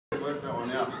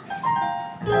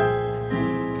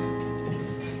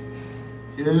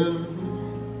Yeah.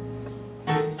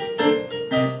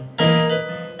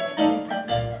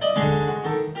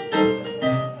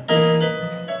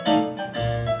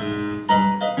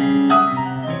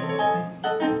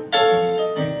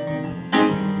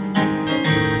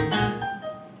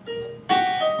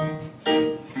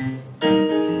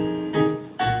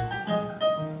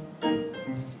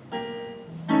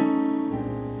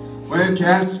 When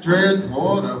cats tread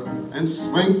water and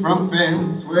swing from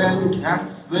fence, when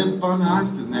cats slip on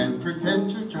ice and then pretend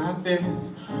to drive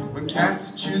fence, when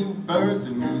cats chew birds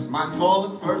and use my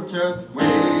toilet for turds, we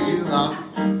laugh,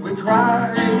 we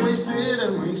cry, we sit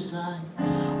and we sigh.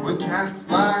 When cats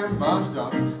lie in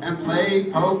bathtubs and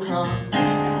play poker,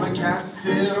 when cats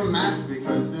sit on mats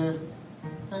because they're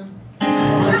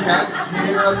when cats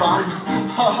hear a bomb,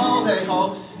 oh, they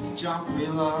all jump, we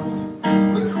laugh,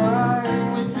 we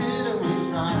cry, we sit and we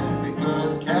sigh,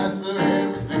 because cats are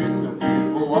everything that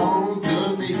people want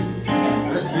to be.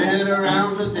 They sit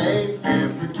around the day,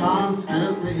 pampered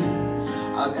constantly.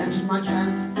 I've entered my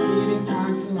cat's feeding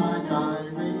times in my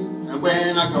diary, and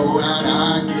when I go out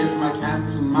I give my cat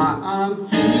to my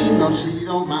auntie. No, she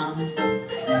don't mind.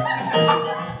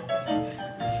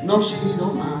 No, she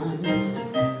don't mind.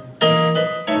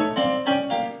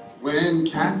 When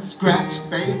cats scratch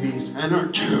babies and are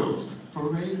killed for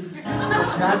rabies. When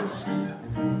cats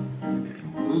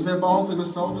lose their balls in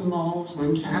assaulted malls.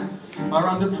 When cats are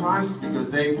underpriced because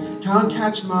they can't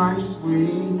catch mice,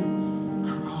 we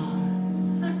cry.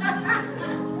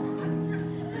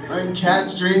 When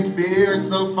cats drink beer, it's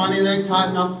so funny they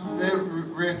tighten up their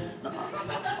rear.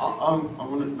 I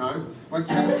want to know. When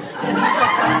cats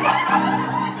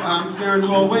stare in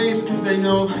hallways because they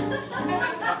know.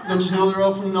 Don't you know they're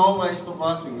all from Norway? Stop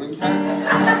laughing. When cats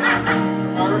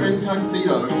are in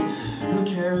tuxedos, who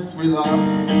cares? We laugh,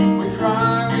 we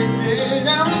cry, we sit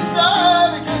and we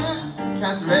sigh, because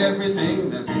cats are everything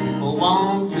that people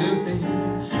want to be.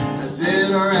 They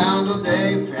sit around all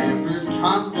day, pampered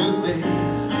constantly.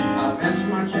 I've entered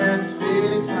my cat's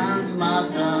feeding times in my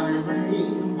diary.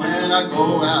 When I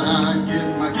go out, I give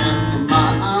my cat to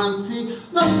my auntie.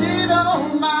 No, she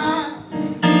don't mind.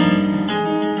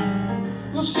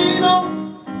 No, she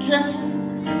don't care.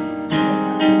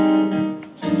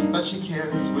 But she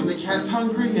cares when the cat's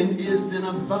hungry and is in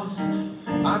a fuss.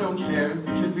 I don't care,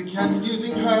 because the cat's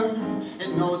using her.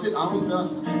 It knows it owns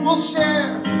us. We'll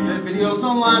share their videos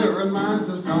online. It reminds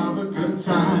us of a good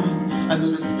time and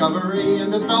the discovery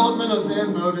and development of their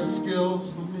motor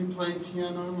skills when they play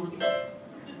piano.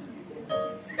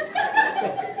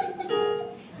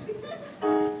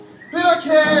 They don't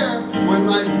care when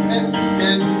my pet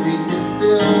sends me his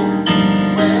bill.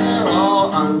 We're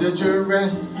all under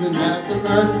duress and at the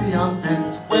mercy of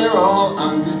vets. We're all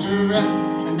under duress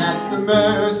and at the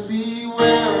mercy.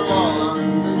 We're all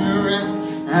under duress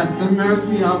at the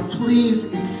mercy of. Please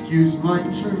excuse my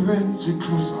Tourette's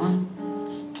because I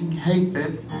fucking hate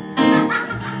vets.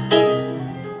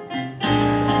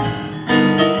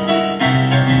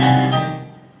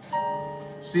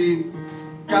 See,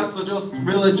 cats are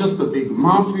really just a big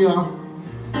mafia.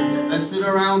 They sit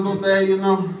around all day, you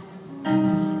know,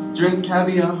 drink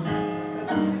caviar,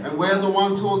 and we're the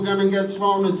ones who are gonna get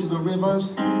thrown into the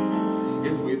rivers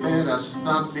if we better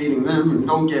start feeding them and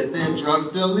don't get their drugs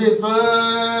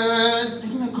delivered.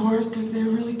 Sing the chorus because they're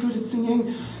really good at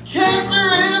singing. Cats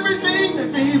are everything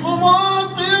that people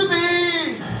want to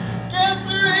be.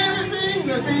 Cats are everything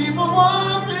that people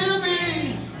want to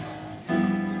be.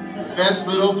 Best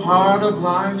little part of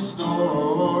life's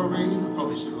story. I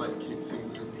probably should have keep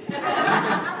singing.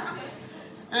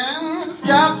 And it's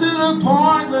got to the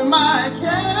point where my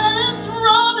cat's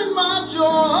running my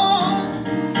jaw.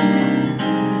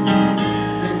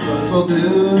 Because we'll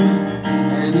do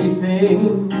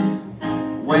anything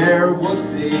where we'll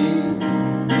see.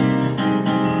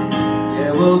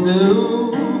 Yeah, we'll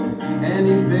do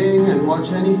anything and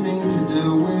watch anything to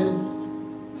do with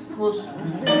pussy.